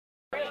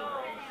Oh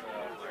my.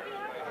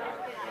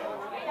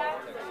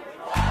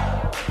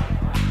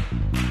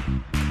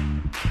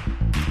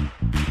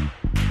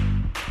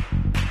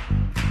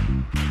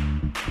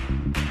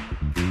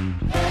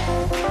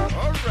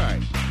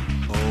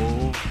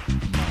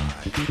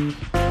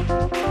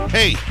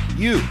 Hey,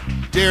 you,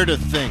 dare to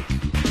think.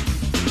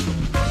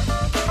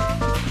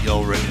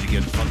 Y'all ready to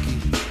get funky?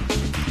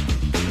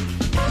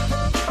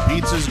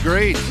 Pizza's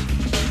great,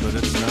 but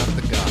it's not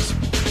the gospel.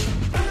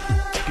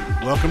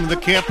 Welcome to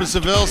the campus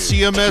of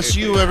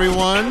LCMSU,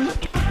 everyone.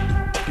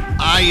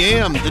 I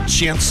am the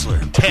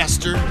Chancellor,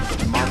 Pastor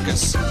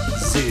Marcus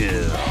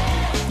Zill.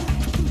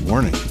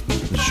 Warning,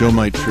 the show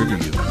might trigger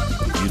you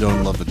if you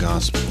don't love the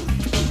gospel.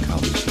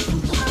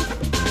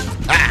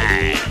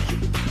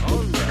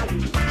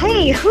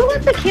 Hey, who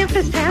let the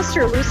campus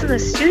pastor loose in the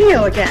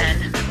studio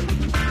again?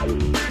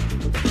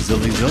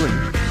 Zilly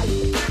Zilly.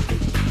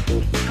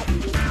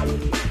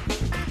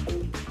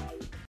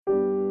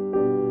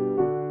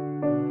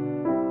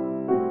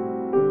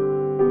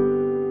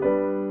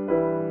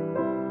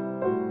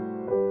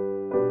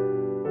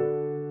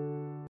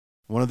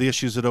 One of the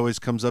issues that always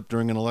comes up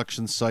during an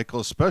election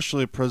cycle,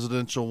 especially a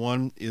presidential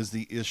one, is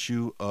the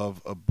issue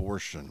of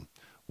abortion.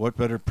 What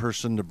better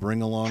person to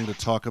bring along to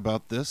talk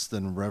about this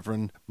than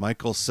Reverend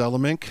Michael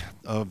Salemink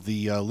of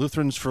the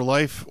Lutherans for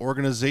Life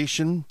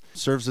organization,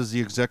 serves as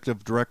the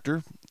executive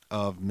director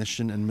of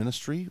mission and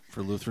ministry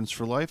for Lutherans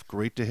for Life.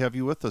 Great to have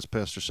you with us,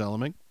 Pastor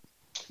Salemink.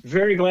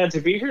 Very glad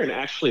to be here and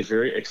actually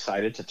very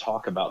excited to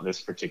talk about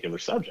this particular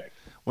subject.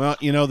 Well,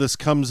 this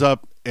comes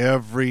up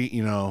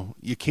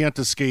you can't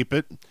escape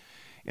it.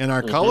 And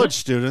our college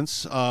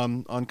students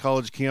on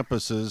college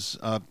campuses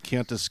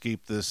can't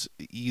escape this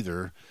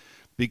either,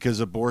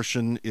 because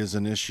abortion is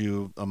an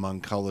issue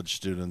among college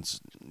students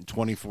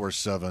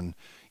 24/7,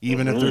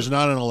 even if there's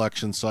not an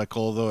election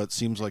cycle, although it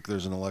seems like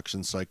there's an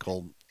election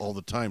cycle all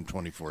the time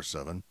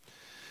 24/7.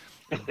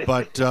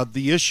 But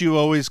the issue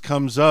always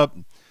comes up.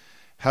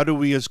 How do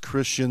we as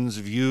Christians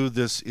view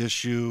this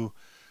issue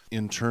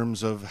in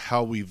terms of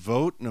how we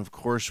vote? And of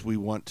course, we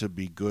want to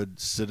be good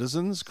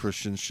citizens.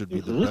 Christians should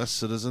be the best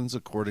citizens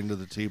according to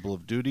the table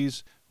of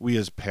duties. We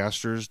as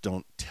pastors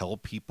don't tell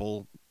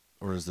people,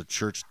 or as the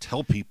church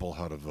tell people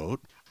how to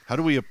vote. How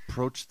do we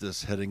approach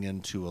this heading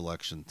into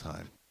election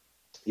time?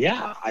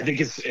 Yeah, I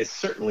think it's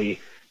certainly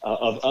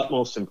of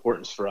utmost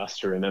importance for us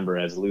to remember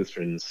as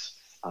Lutherans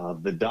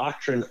the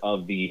doctrine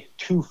of the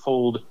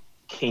twofold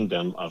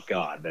kingdom of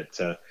God,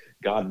 that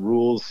God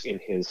rules in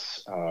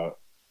his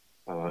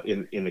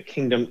in the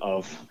kingdom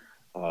of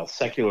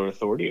secular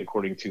authority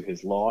according to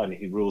his law, and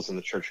he rules in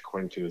the church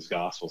according to his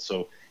gospel.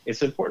 So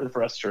it's important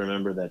for us to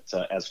remember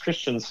that as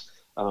Christians,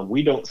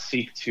 we don't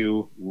seek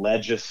to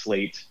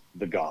legislate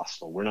the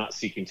gospel. We're not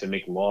seeking to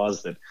make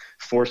laws that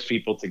force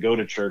people to go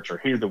to church or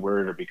hear the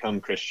word or become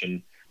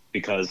Christian,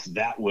 because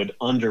that would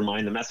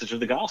undermine the message of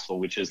the gospel,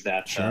 which is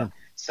that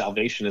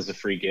salvation is a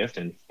free gift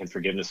and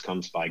forgiveness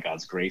comes by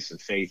God's grace and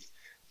faith.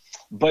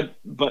 But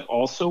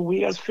also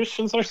we as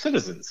Christians are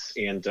citizens,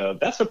 and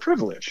that's a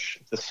privilege.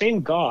 The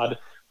same God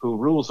who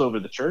rules over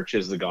the church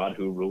is the God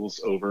who rules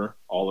over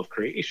all of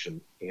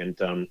creation,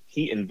 and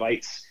he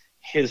invites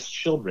his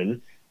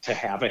children to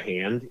have a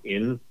hand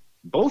in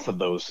both of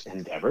those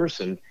endeavors.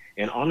 And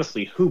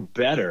honestly, who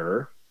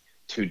better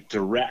to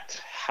direct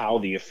how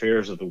the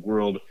affairs of the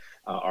world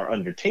are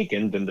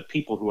undertaken than the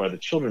people who are the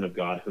children of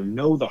God, who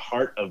know the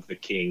heart of the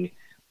King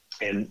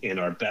and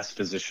are best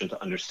positioned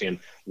to understand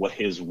what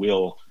his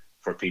will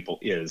for people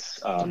is.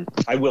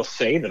 I will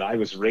say that I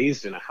was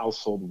raised in a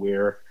household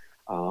where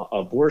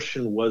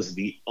abortion was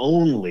the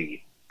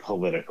only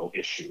political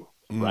issue.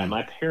 Right?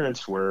 My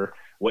parents were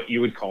what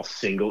you would call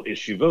single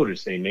issue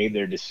voters. They made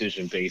their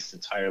decision based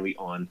entirely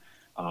on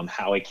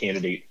how a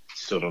candidate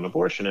stood on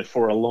abortion. And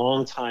for a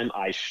long time,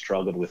 I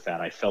struggled with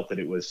that. I felt that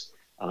it was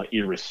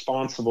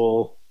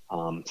irresponsible,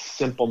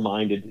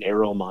 simple-minded,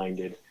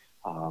 narrow-minded.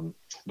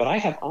 But I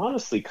have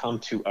honestly come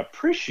to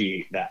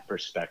appreciate that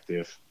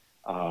perspective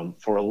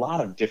for a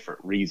lot of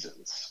different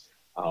reasons.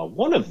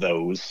 One of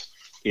those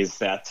is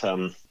that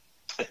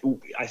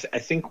I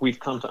think we've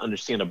come to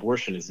understand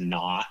abortion is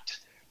not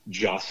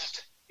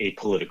just a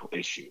political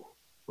issue,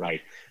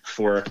 right?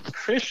 For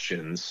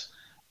Christians,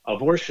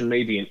 abortion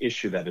may be an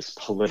issue that is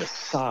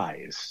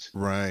politicized,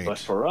 right? But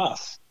for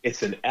us,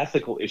 it's an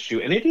ethical issue,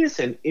 and it is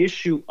an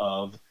issue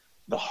of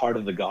the heart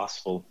of the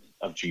gospel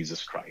of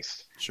Jesus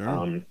Christ.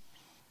 Sure.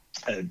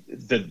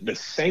 The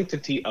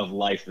sanctity of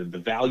life, the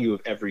value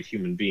of every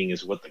human being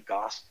is what the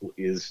gospel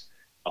is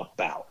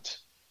about.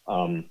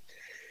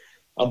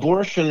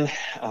 Abortion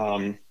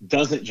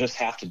doesn't just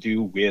have to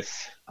do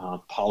with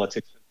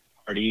politics,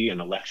 party, and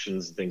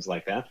elections and things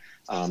like that.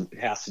 It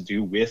has to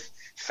do with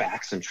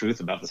facts and truth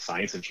about the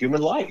science of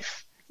human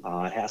life.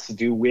 It has to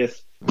do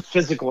with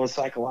physical and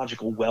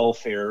psychological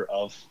welfare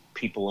of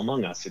people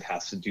among us. It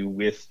has to do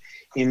with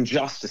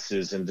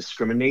injustices and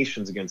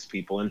discriminations against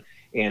people,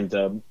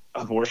 and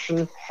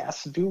abortion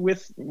has to do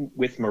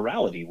with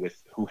morality,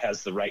 with who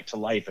has the right to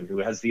life and who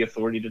has the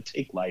authority to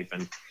take life,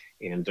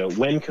 And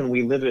when can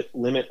we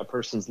limit a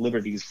person's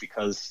liberties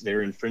because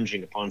they're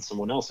infringing upon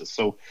someone else's?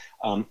 So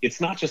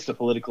it's not just a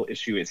political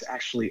issue. It's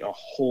actually a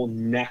whole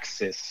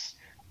nexus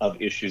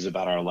of issues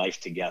about our life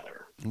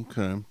together.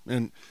 Okay.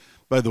 And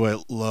by the way,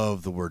 I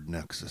love the word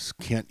nexus.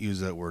 Can't use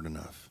that word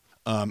enough.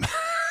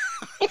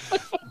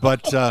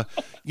 But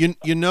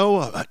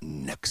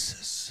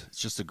nexus. It's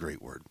just a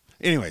great word.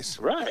 Anyways.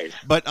 Right.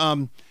 But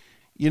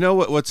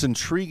what's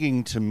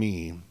intriguing to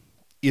me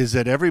is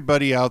that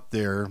everybody out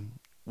there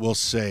will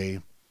say,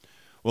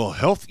 well,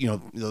 health,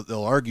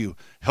 they'll argue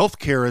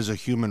healthcare is a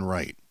human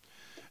right.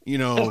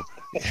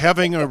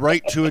 Having a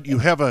right to it, you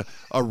have a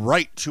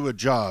right to a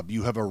job,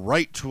 you have a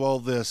right to all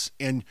this.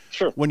 And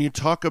sure. When you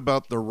talk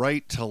about the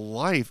right to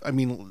life, I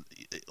mean,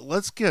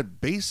 let's get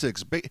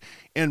basics.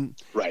 And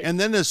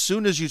then as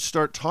soon as you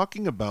start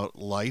talking about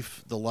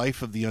life, the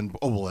life of the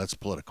that's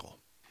political.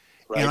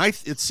 Right. And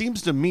it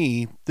seems to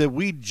me that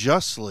we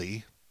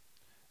justly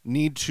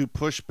need to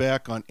push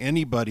back on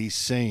anybody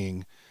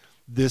saying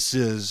this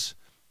is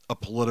a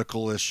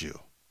political issue.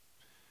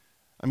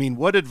 I mean,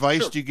 what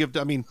advice do you give?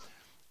 I mean,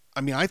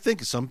 I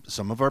think some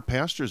of our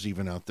pastors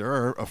even out there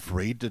are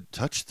afraid to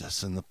touch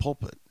this in the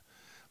pulpit.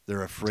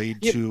 They're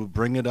afraid to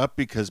bring it up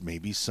because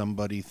maybe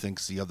somebody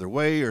thinks the other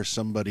way, or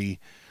somebody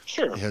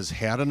has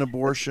had an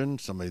abortion,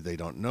 somebody they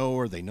don't know,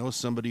 or they know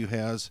somebody who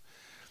has.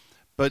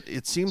 But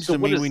it seems to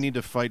me we need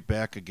to fight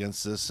back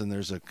against this, and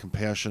there's a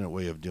compassionate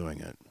way of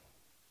doing it.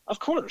 Of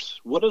course.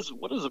 What does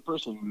a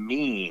person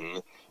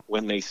mean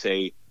when they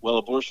say, well,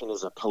 abortion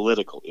is a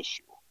political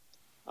issue?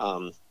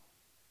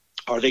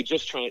 Are they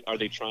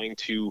trying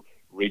to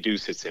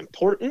reduce its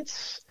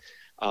importance?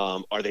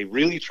 Are they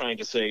really trying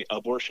to say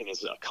abortion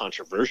is a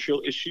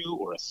controversial issue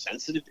or a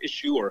sensitive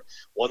issue or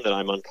one that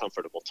I'm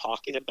uncomfortable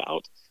talking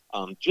about?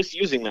 Just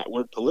using that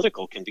word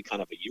political can be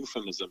kind of a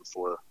euphemism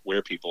for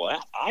where people are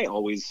at. I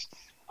always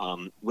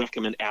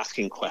recommend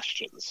asking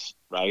questions,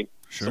 right?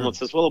 Sure. Someone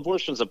says, well,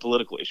 abortion is a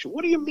political issue.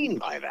 What do you mean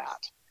by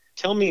that?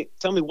 Tell me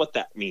what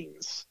that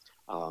means.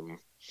 And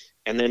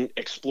then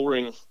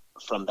exploring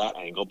from that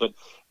angle.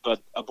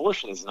 But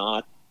abortion is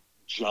not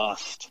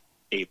just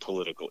a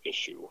political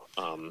issue.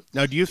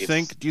 Now, do you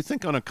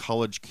think on a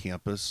college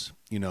campus,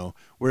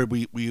 where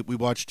we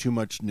watch too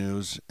much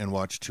news and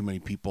watch too many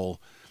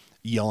people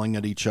yelling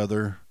at each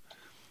other?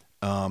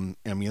 I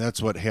mean,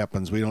 that's what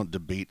happens. We don't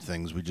debate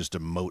things. We just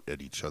emote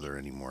at each other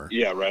anymore.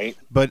 Yeah, right.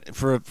 But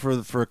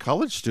for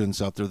college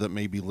students out there that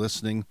may be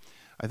listening,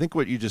 I think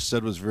what you just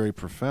said was very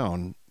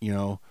profound.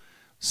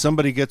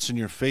 Somebody gets in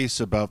your face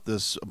about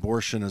this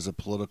abortion as a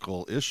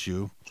political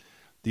issue.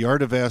 The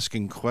art of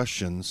asking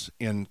questions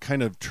and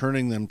kind of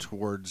turning them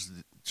towards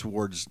the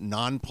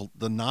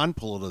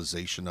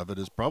non-politicization of it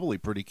is probably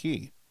pretty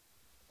key.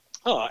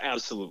 Oh,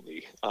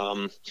 absolutely.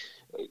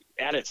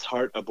 At its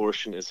heart,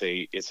 abortion is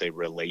a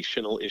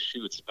relational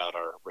issue. It's about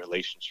our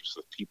relationships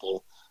with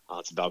people.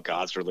 It's about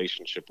God's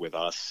relationship with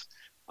us.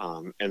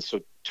 And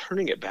so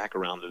turning it back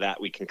around to that,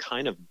 we can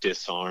kind of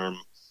disarm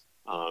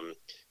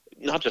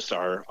not just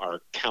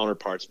our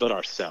counterparts, but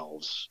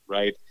ourselves,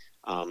 right?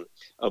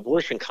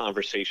 Abortion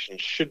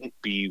conversations shouldn't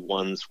be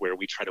ones where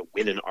we try to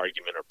win an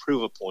argument or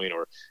prove a point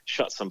or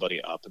shut somebody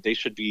up. They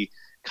should be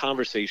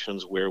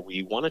conversations where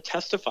we want to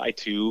testify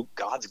to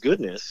God's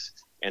goodness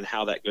and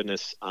how that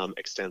goodness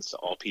extends to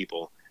all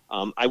people.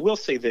 I will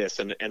say this,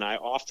 and I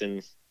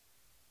often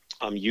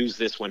use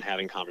this when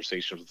having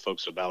conversations with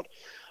folks about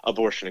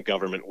abortion and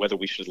government, whether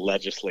we should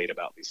legislate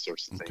about these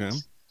sorts of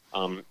things.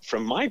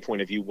 From my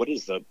point of view, what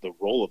is the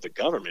role of the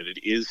government? It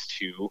is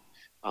to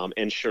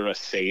ensure a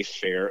safe,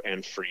 fair,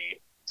 and free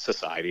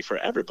society for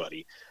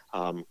everybody.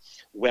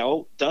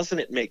 Well, doesn't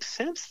it make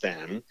sense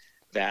then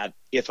that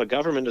if a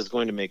government is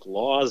going to make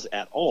laws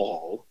at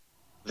all,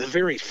 the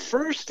very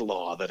first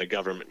law that a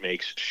government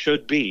makes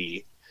should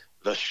be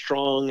the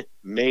strong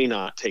may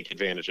not take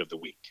advantage of the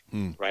weak,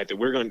 right? That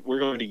we're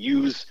going to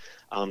use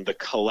the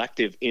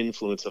collective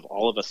influence of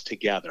all of us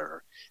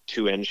together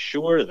to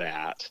ensure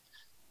that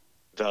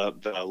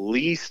the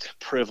least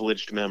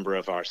privileged member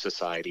of our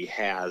society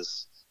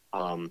has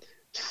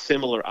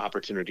similar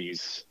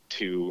opportunities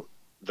to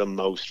the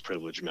most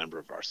privileged member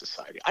of our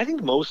society. I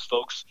think most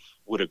folks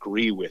would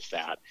agree with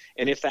that.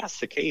 And if that's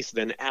the case,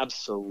 then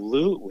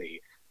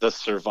absolutely the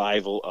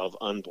survival of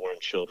unborn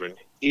children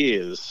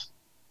is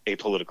a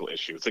political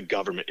issue. It's a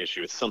government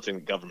issue. It's something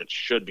the government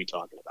should be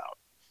talking about.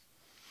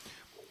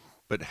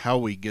 But how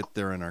we get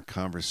there in our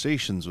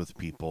conversations with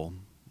people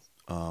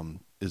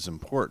is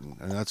important.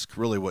 And that's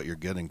really what you're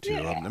getting to.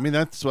 Yeah. I mean,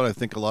 that's what I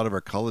think a lot of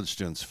our college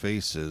students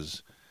face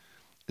is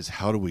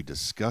how do we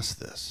discuss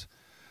this?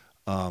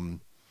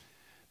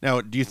 Now,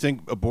 do you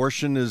think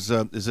abortion is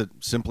it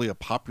simply a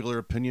popular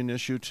opinion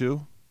issue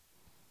too?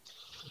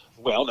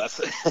 Well,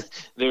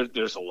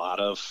 there's a lot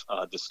of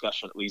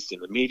discussion, at least in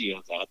the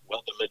media, that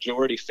the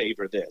majority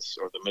favor this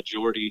or the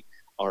majority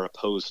are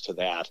opposed to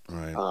that.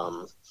 Right.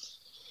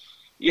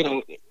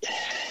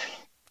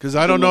 Because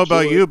I don't know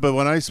about you, but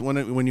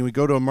when you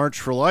go to a March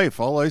for Life,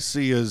 all I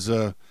see is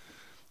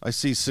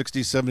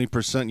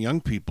 60-70% young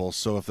people.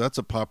 So if that's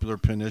a popular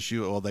pin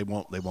issue, they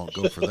won't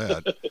go for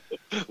that.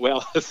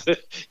 Well,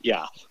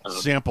 yeah,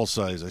 Sample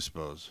size, I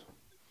suppose.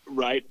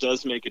 right,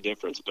 does make a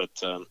difference, but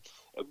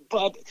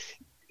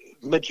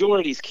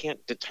majorities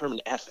can't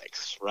determine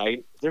ethics,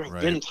 right? There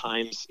have been Right.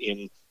 times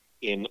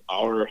in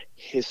our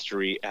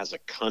history as a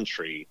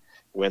country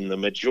when the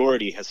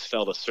majority has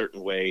felt a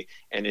certain way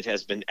and it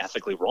has been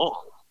ethically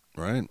wrong,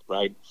 Right.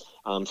 right?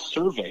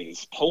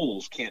 Surveys,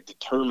 polls can't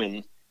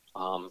determine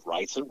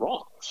rights and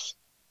wrongs.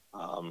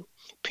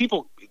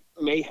 People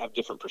may have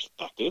different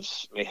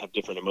perspectives, may have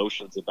different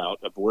emotions about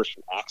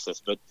abortion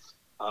access, but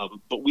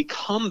we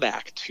come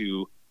back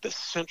to the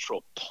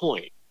central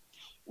point,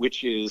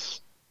 which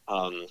is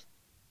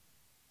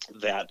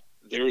that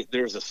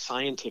there's a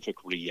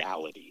scientific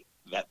reality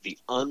that the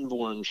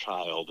unborn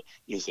child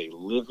is a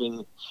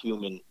living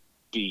human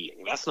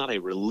being. That's not a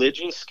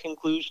religious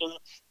conclusion.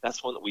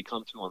 That's one that we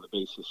come to on the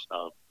basis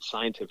of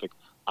scientific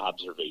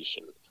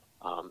observation.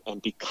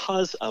 And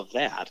because of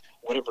that,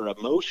 whatever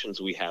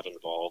emotions we have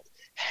involved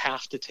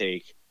have to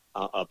take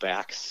a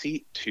back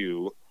seat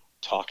to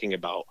talking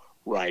about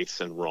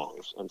rights and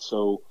wrongs. And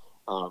so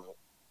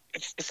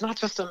it's not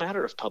just a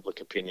matter of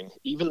public opinion,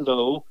 even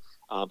though,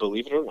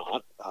 believe it or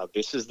not,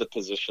 this is the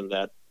position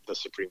that the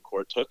Supreme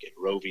Court took in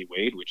Roe v.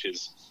 Wade, which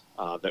is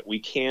that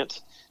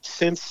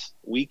since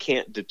we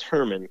can't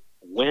determine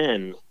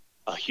when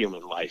a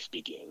human life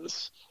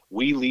begins,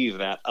 we leave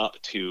that up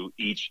to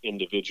each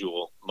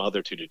individual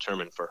mother to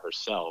determine for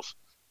herself.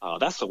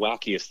 That's the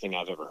wackiest thing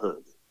I've ever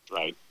heard,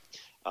 right?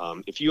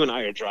 If you and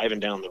I are driving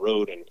down the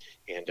road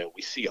and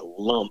we see a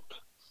lump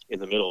in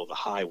the middle of the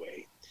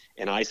highway,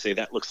 and I say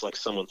that looks like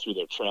someone threw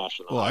their trash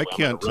in the Well, highway, I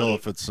can't tell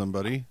if it's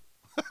somebody.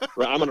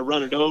 I'm going to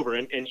run it over,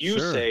 and you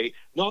Sure. say,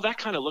 no, that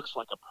kind of looks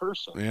like a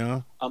person.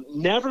 Yeah.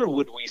 Never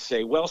would we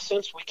say, well,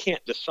 since we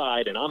can't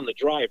decide and I'm the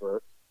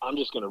driver, I'm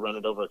just going to run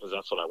it over because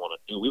that's what I want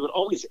to do. We would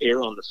always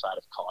err on the side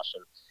of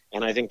caution,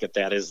 and I think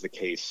that is the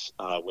case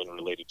when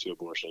related to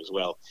abortion as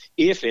well.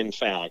 If, in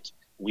fact,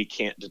 we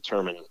can't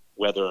determine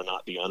whether or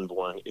not the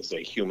unborn is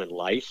a human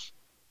life,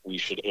 we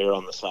should err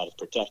on the side of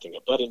protecting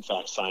it. But, in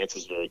fact, science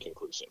is very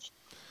conclusive.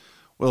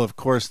 Well, of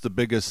course, the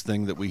biggest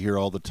thing that we hear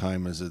all the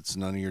time is it's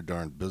none of your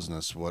darn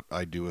business what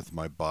I do with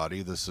my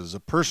body. This is a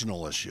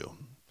personal issue.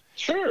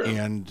 Sure.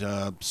 And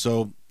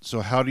so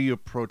how do you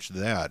approach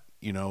that?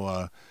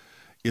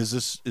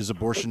 Is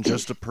abortion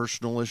just a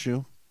personal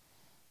issue?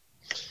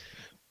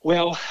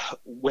 Well,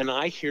 when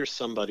I hear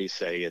somebody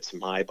say it's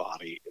my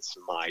body, it's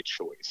my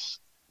choice,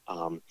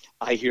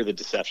 I hear the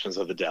deceptions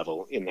of the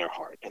devil in their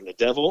heart. And the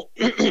devil,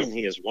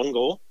 he has one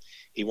goal.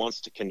 He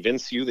wants to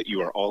convince you that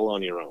you are all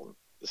on your own.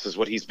 This is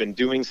what he's been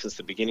doing since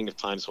the beginning of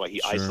time. That's why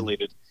he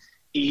isolated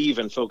Eve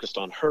and focused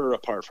on her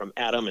apart from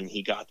Adam, and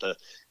he got the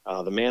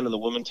man and the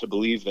woman to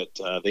believe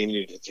that they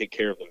needed to take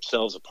care of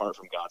themselves apart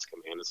from God's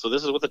command. And so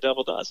this is what the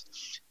devil does.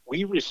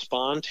 We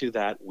respond to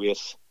that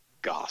with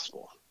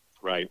gospel,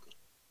 right?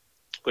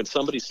 When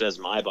somebody says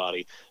my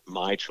body,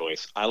 my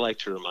choice, I like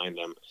to remind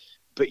them,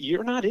 but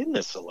you're not in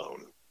this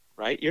alone,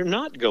 right? You're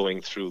not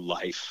going through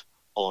life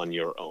on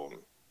your own.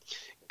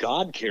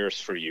 God cares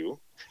for you.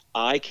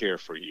 I care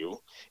for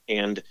you,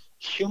 and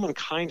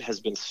humankind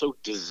has been so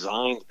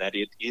designed that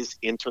it is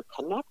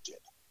interconnected.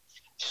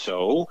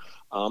 So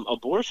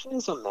abortion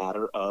is a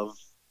matter of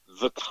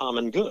the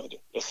common good,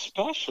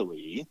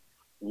 especially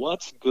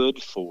what's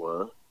good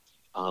for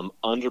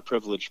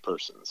underprivileged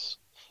persons,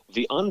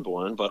 the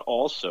unborn, but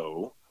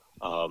also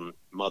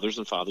mothers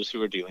and fathers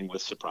who are dealing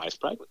with surprise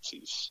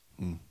pregnancies.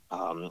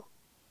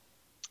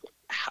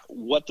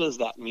 What does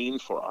that mean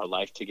for our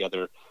life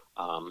together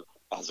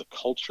as a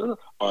culture?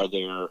 Are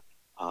there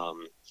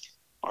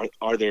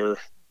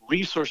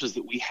resources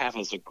that we have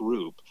as a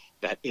group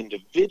that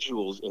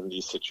individuals in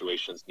these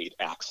situations need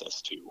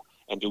access to?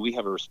 And do we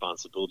have a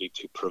responsibility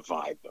to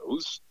provide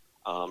those?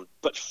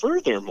 But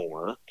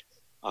furthermore,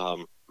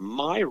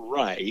 my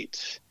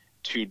right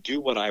to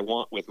do what I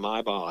want with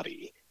my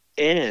body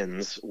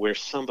ends where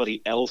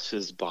somebody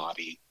else's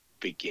body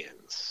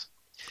begins.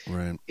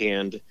 Right.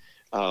 And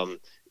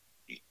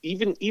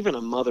even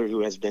a mother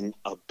who has been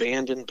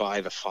abandoned by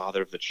the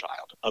father of the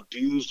child,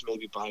 abused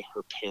maybe by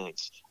her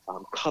parents,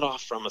 cut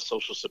off from a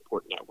social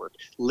support network,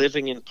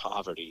 living in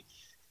poverty,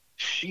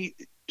 she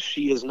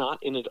is not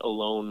in it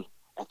alone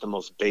at the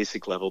most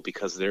basic level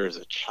because there is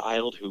a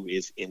child who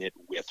is in it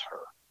with her.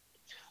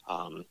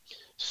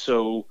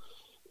 So,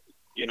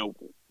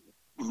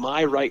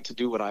 my right to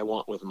do what I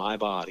want with my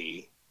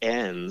body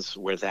ends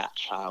where that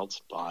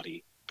child's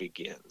body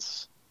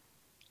begins.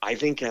 I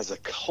think as a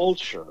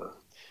culture,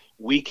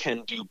 we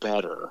can do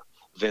better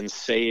than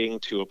saying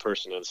to a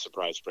person in a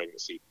surprise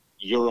pregnancy,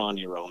 you're on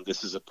your own.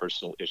 This is a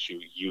personal issue.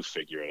 You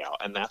figure it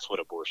out. And that's what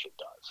abortion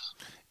does.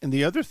 And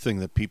the other thing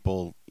that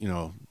people,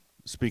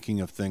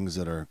 speaking of things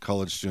that our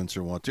college students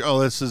are wanting,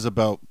 this is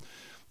about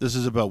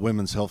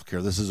women's health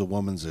care. This is a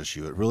woman's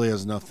issue. It really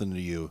has nothing to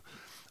you.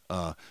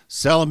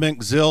 Salemink,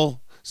 Zill,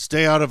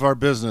 stay out of our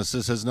business.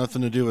 This has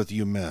nothing to do with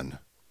you men.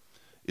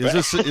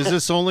 Is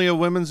this only a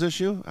women's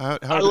issue?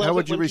 How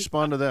would you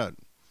respond to that?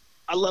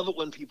 I love it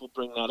when people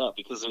bring that up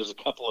because there's a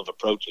couple of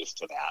approaches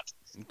to that.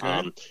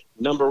 Okay.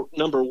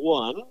 Number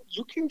one,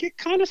 you can get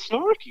kind of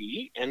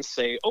snarky and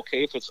say,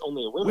 okay, if it's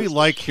only a women's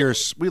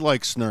we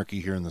like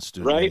snarky here in the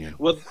student right? union.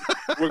 Well,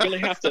 we're gonna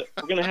have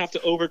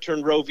to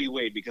overturn Roe v.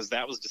 Wade because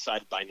that was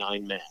decided by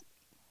 9 men,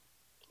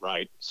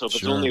 right? So if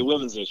it's only a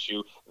women's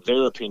issue,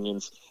 their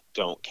opinions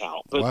don't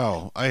count. But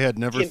wow, I had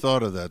never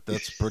thought of that.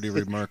 That's pretty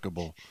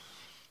remarkable.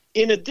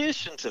 In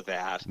addition to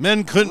that,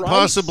 men couldn't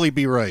possibly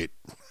be right.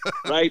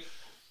 Right?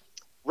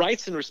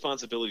 Rights and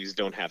responsibilities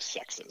don't have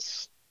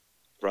sexes,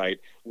 right?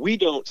 We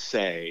don't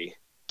say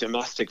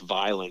domestic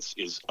violence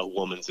is a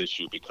woman's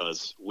issue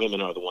because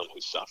women are the one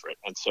who suffer it,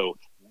 and so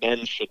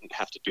men shouldn't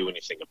have to do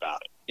anything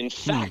about it. In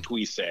fact,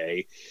 we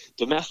say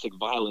domestic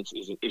violence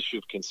is an issue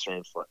of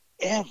concern for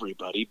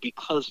everybody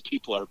because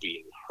people are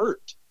being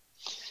hurt.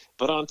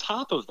 But on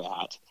top of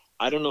that,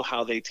 I don't know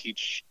how they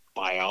teach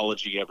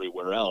biology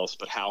everywhere else,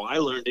 but how I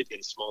learned it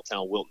in small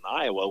town Wilton,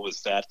 Iowa,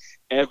 was that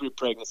every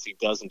pregnancy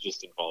doesn't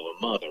just involve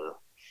a mother.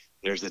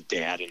 There's a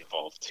dad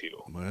involved too.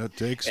 Well, it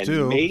takes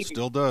two.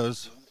 Still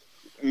does.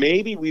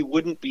 Maybe we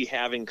wouldn't be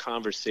having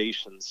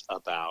conversations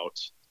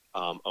about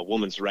a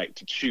woman's right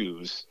to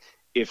choose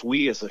if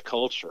we as a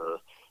culture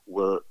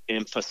were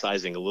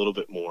emphasizing a little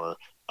bit more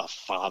a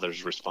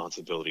father's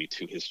responsibility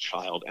to his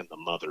child and the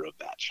mother of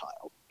that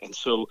child. And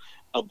so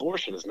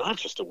abortion is not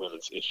just a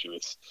women's issue.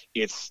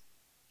 It's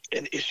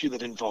an issue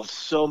that involves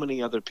so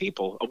many other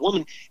people. A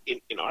woman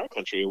in our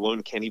country, a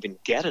woman can't even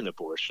get an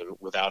abortion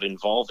without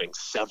involving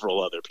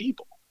several other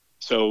people.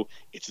 So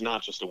it's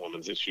not just a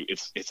woman's issue.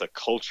 It's a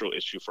cultural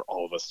issue for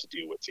all of us to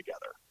deal with together.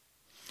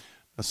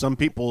 Now, some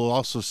people will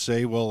also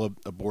say, well,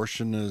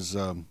 abortion is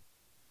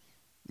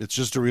it's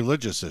just a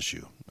religious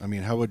issue. I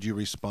mean, how would you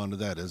respond to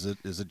that? Is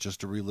it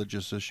just a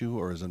religious issue,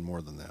 or is it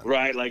more than that?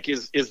 Right. Like,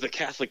 is the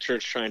Catholic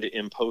Church trying to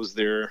impose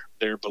their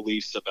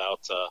beliefs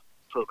about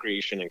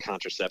procreation and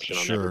contraception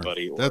on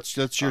everybody? Or,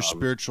 that's your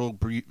spiritual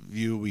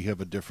view. We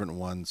have a different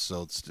one,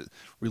 so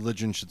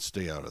religion should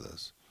stay out of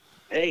this.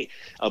 Hey,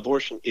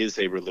 abortion is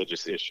a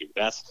religious issue.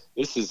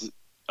 This is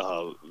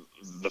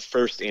the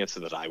first answer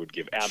that I would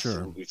give.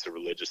 Absolutely, It's a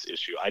religious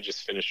issue. I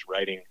just finished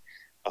writing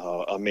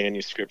a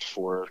manuscript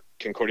for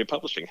Concordia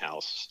Publishing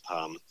House,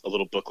 a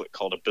little booklet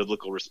called A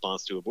Biblical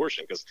Response to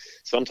Abortion, because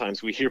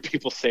sometimes we hear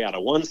people say out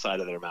of one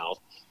side of their mouth,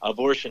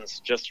 abortion's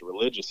just a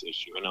religious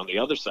issue, and on the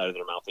other side of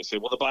their mouth they say,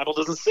 well, the Bible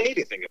doesn't say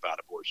anything about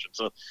abortion.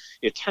 So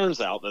it turns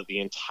out that the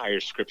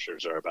entire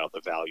scriptures are about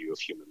the value of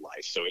human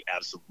life, so it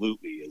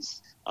absolutely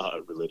is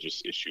a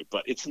religious issue,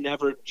 but it's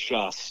never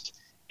just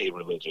a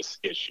religious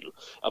issue.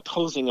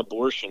 Opposing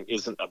abortion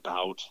isn't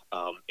about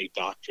a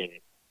doctrine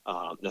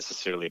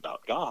necessarily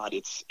about God.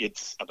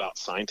 It's about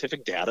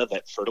scientific data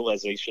that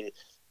fertilization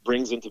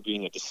brings into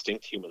being a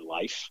distinct human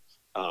life,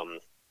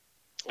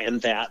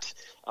 and that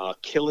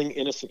killing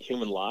innocent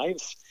human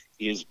lives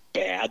is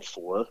bad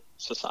for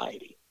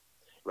society,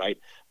 right?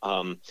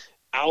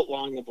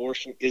 Outlawing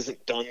abortion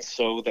isn't done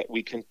so that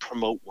we can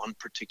promote one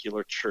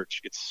particular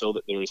church. It's so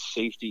that there is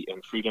safety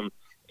and freedom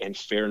and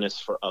fairness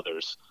for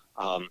others.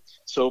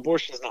 So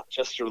abortion is not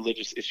just a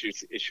religious issue,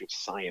 it's an issue of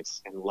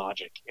science and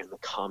logic and the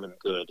common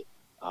good.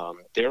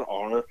 There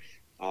are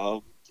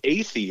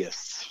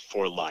atheists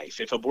for life.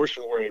 If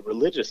abortion were a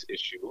religious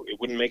issue, it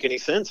wouldn't make any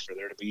sense for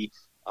there to be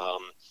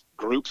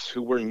groups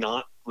who were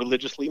not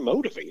religiously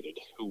motivated,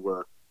 who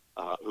were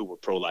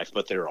pro-life,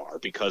 but there are,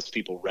 because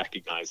people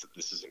recognize that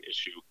this is an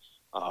issue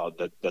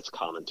that's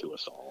common to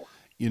us all.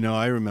 You know,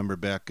 I remember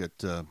back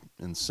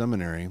in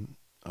seminary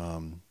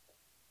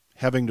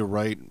having to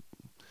write.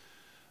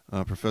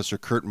 Professor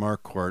Kurt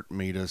Marquardt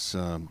made us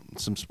I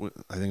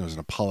think it was an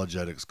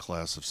apologetics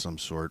class of some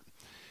sort.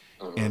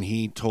 And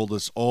he told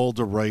us all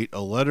to write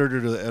a letter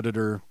to the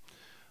editor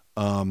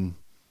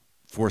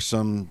for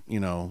some,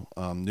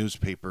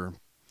 newspaper.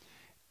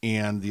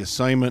 And the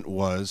assignment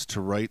was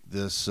to write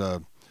this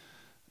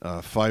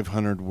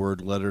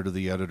 500-word letter to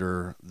the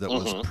editor that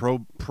was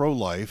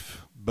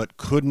pro-life, but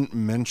couldn't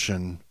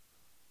mention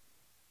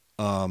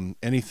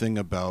anything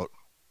about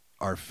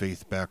our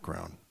faith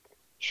background.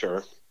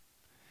 Sure.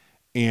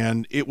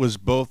 And it was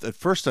both. At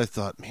first I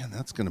thought, man,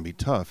 that's going to be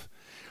tough.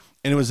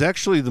 And it was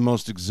actually the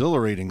most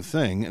exhilarating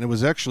thing. And it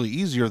was actually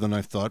easier than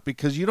I thought,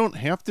 because you don't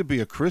have to be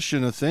a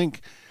Christian to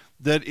think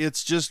that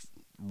it's just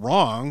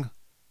wrong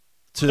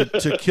to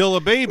kill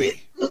a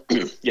baby.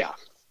 Yeah,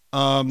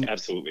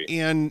 absolutely.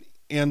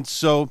 And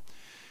so,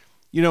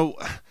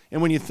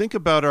 and when you think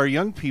about our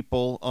young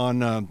people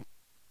on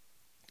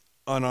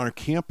our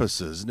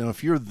campuses, now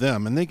if you're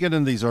them, and they get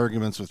in these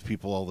arguments with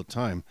people all the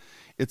time,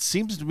 it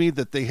seems to me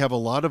that they have a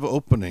lot of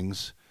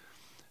openings,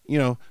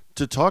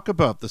 to talk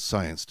about the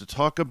science, to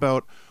talk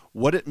about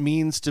what it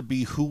means to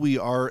be who we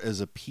are as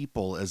a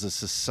people, as a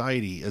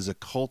society, as a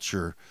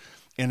culture.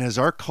 And as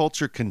our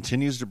culture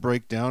continues to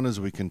break down, as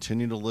we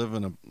continue to live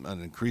in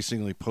an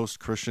increasingly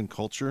post-Christian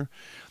culture,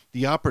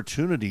 the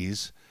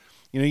opportunities,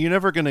 you're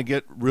never going to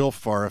get real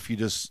far if you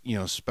just,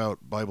 spout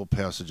Bible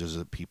passages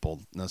at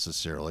people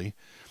necessarily.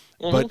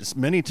 But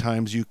many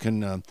times you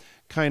can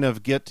kind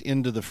of get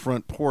into the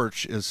front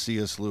porch, as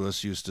C.S.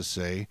 Lewis used to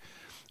say,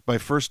 by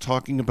first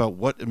talking about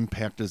what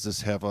impact does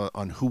this have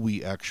on who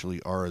we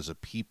actually are as a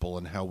people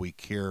and how we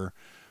care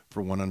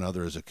for one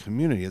another as a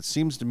community. It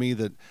seems to me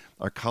that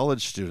our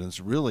college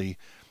students really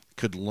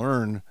could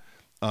learn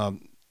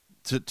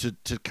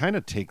to kind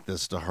of take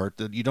this to heart,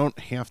 that you don't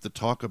have to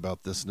talk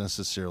about this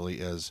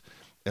necessarily as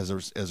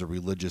a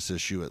religious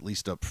issue, at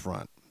least up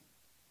front.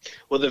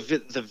 Well,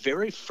 the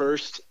very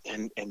first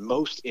and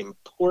most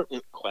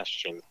important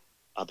question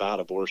about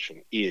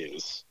abortion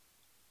is,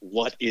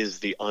 what is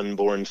the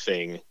unborn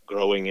thing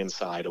growing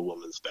inside a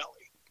woman's belly?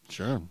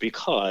 Sure.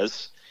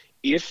 Because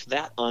if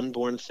that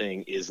unborn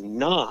thing is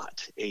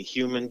not a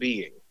human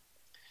being,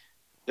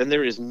 then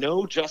there is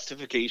no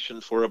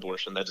justification for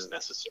abortion that is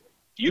necessary.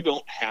 You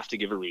don't have to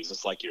give a reason.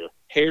 It's like your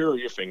hair or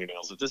your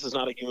fingernails. If this is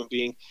not a human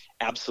being,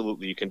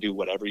 absolutely you can do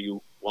whatever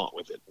you want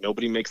with it.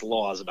 Nobody makes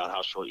laws about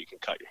how short you can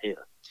cut your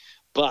hair.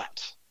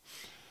 But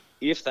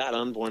if that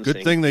unborn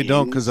Good thing they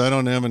don't, because I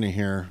don't have any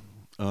hair.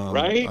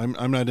 Right?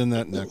 I'm not in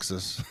that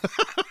nexus.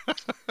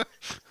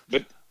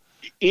 But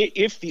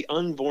if the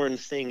unborn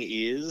thing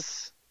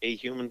is a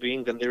human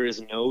being, then there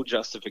is no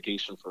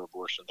justification for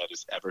abortion that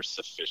is ever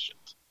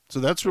sufficient. So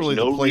that's really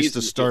the place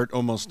to start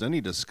almost any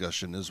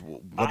discussion is,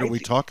 what are we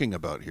talking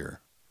about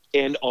here?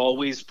 And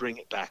always bring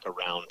it back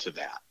around to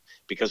that.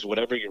 Because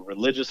whatever your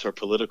religious or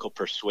political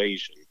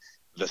persuasion,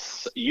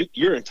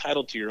 you're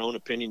entitled to your own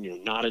opinion.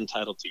 You're not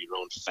entitled to your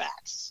own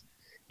facts.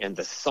 And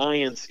the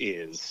science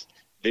is,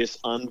 this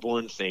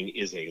unborn thing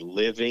is a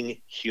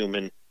living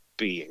human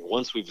being.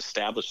 Once we've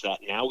established that,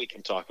 now we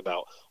can talk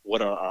about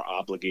what are our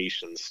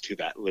obligations to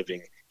that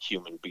living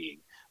human being.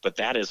 But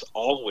that is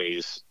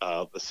always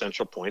the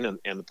central point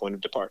and the point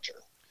of departure.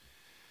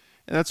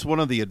 And that's one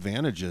of the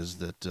advantages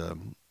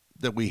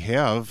that we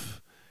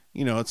have.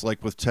 You know, it's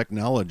like with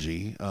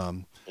technology.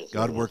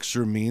 God works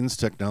through means.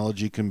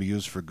 Technology can be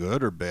used for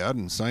good or bad,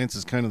 and science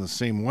is kind of the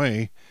same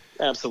way.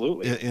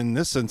 Absolutely. In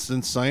this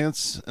instance,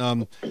 science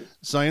and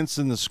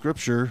the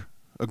Scripture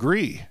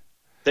agree.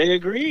 They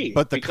agree.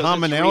 But the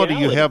commonality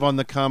you have on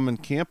the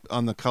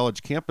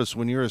college campus,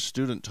 when you're a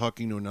student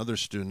talking to another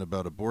student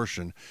about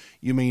abortion,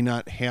 you may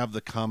not have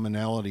the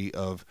commonality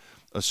of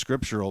a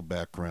scriptural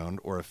background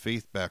or a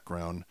faith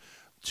background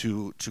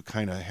to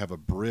kind of have a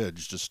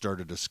bridge to start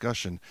a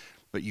discussion.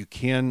 But you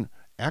can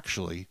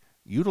actually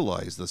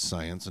utilize the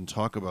science and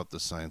talk about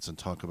the science and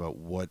talk about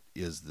what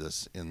is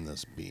this in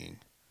this being.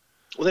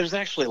 Well, there's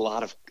actually a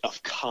lot of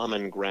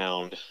common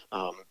ground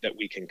that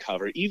we can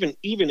cover, even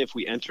if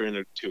we enter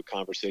into a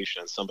conversation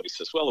and somebody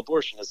says, well,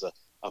 abortion is a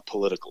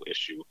political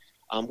issue.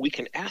 We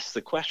can ask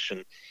the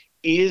question,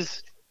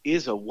 is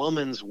a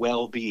woman's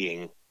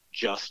well-being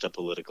just a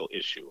political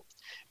issue?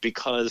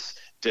 Because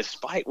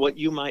despite what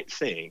you might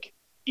think,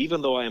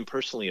 even though I am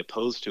personally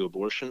opposed to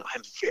abortion,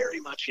 I'm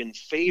very much in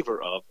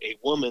favor of a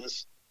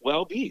woman's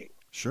well-being.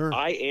 Sure.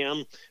 I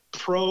am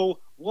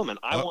pro-woman.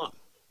 I want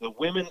the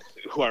women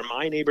who are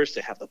my neighbors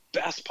to have the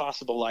best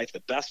possible life,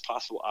 the best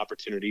possible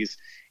opportunities.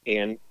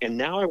 And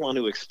now I want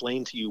to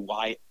explain to you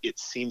why it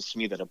seems to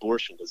me that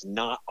abortion does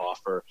not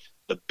offer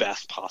the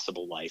best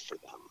possible life for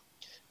them.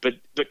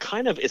 But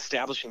kind of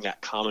establishing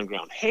that common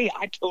ground. Hey,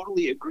 I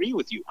totally agree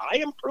with you. I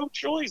am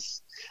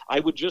pro-choice. I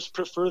would just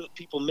prefer that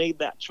people made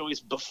that choice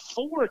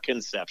before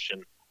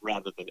conception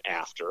rather than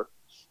after.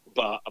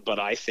 But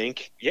I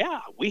think, yeah,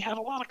 we have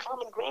a lot of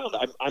common ground.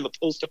 I'm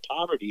opposed to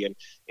poverty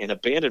and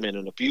abandonment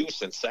and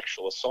abuse and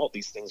sexual assault.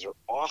 These things are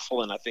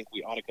awful, and I think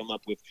we ought to come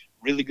up with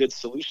really good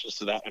solutions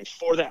to that. And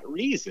for that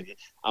reason,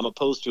 I'm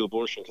opposed to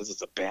abortion, because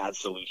it's a bad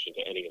solution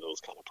to any of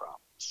those kind of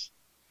problems.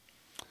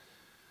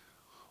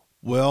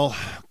 Well,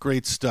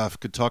 great stuff.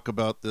 Could talk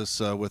about this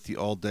with you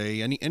all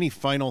day. Any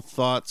final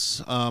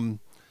thoughts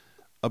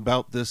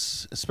about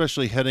this,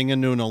 especially heading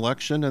into an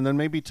election, and then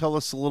maybe tell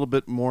us a little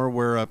bit more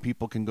where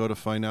people can go to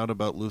find out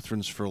about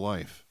Lutherans for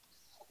Life?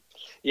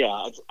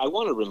 Yeah, I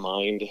want to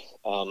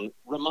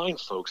remind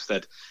folks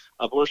that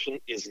abortion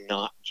is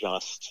not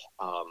just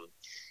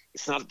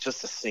it's not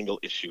just a single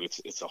issue.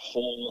 It's a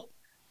whole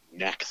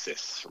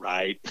nexus,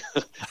 right,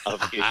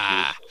 of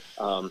issues,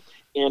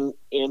 and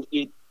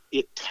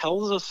it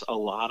tells us a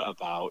lot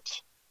about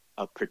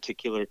a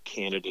particular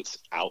candidate's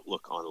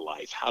outlook on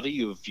life. How do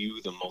you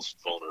view the most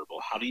vulnerable?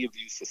 How do you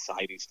view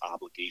society's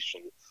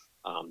obligation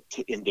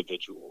to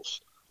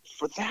individuals?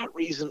 For that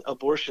reason,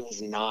 abortion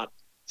is not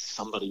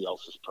somebody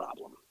else's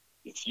problem.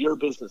 It's your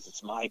business,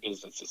 it's my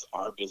business, it's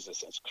our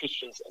business as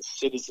Christians, as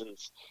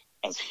citizens,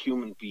 as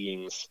human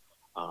beings.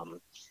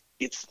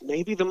 It's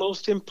maybe the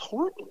most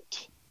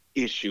important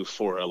issue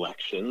for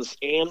elections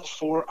and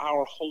for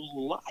our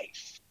whole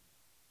life,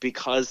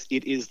 because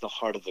it is the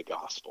heart of the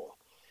gospel.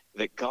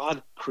 That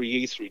God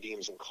creates,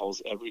 redeems, and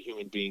calls every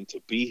human being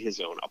to be his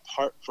own,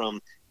 apart from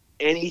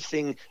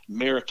anything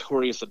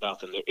meritorious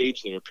about them, their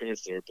age, their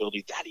appearance, their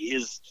ability. That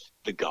is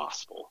the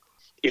gospel.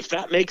 If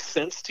that makes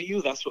sense to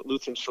you, that's what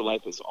Lutherans for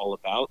Life is all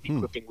about,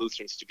 equipping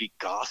Lutherans to be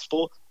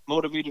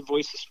gospel-motivated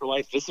voices for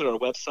life. Visit our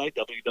website,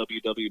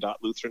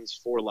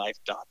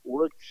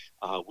 www.lutheransforlife.org.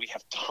 We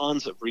have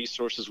tons of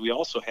resources. We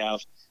also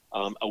have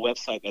a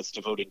website that's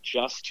devoted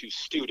just to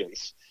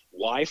students.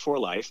 Y for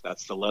Life,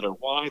 that's the letter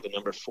Y, the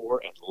number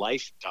 4, and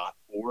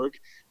life.org.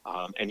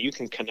 And you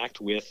can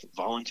connect with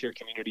volunteer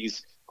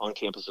communities on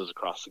campuses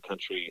across the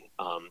country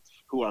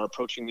who are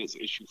approaching this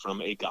issue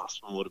from a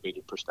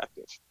gospel-motivated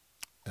perspective.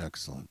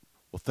 Excellent.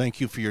 Well,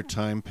 thank you for your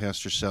time,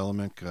 Pastor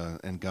Salemink,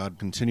 and God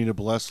continue to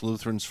bless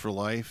Lutherans for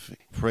Life.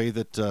 Pray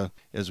that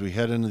as we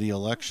head into the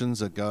elections,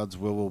 that God's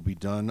will be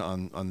done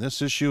on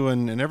this issue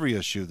and every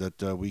issue,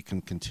 that we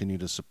can continue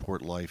to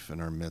support life in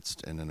our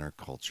midst and in our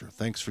culture.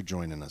 Thanks for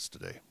joining us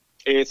today.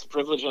 It's a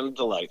privilege and a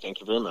delight.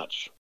 Thank you very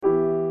much.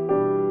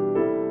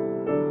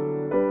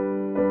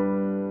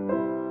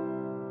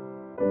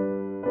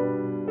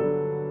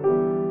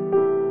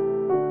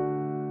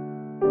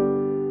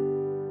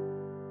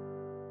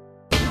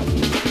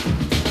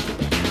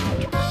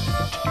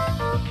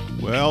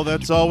 Well,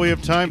 that's all we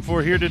have time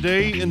for here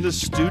today in the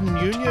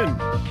Student Union.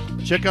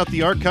 Check out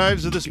the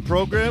archives of this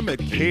program at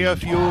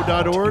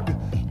kfuo.org.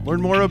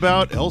 Learn more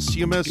about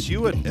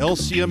LCMSU at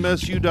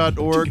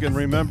lcmsu.org. And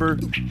remember,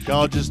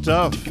 college is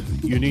tough.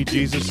 You need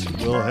Jesus,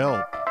 will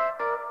help.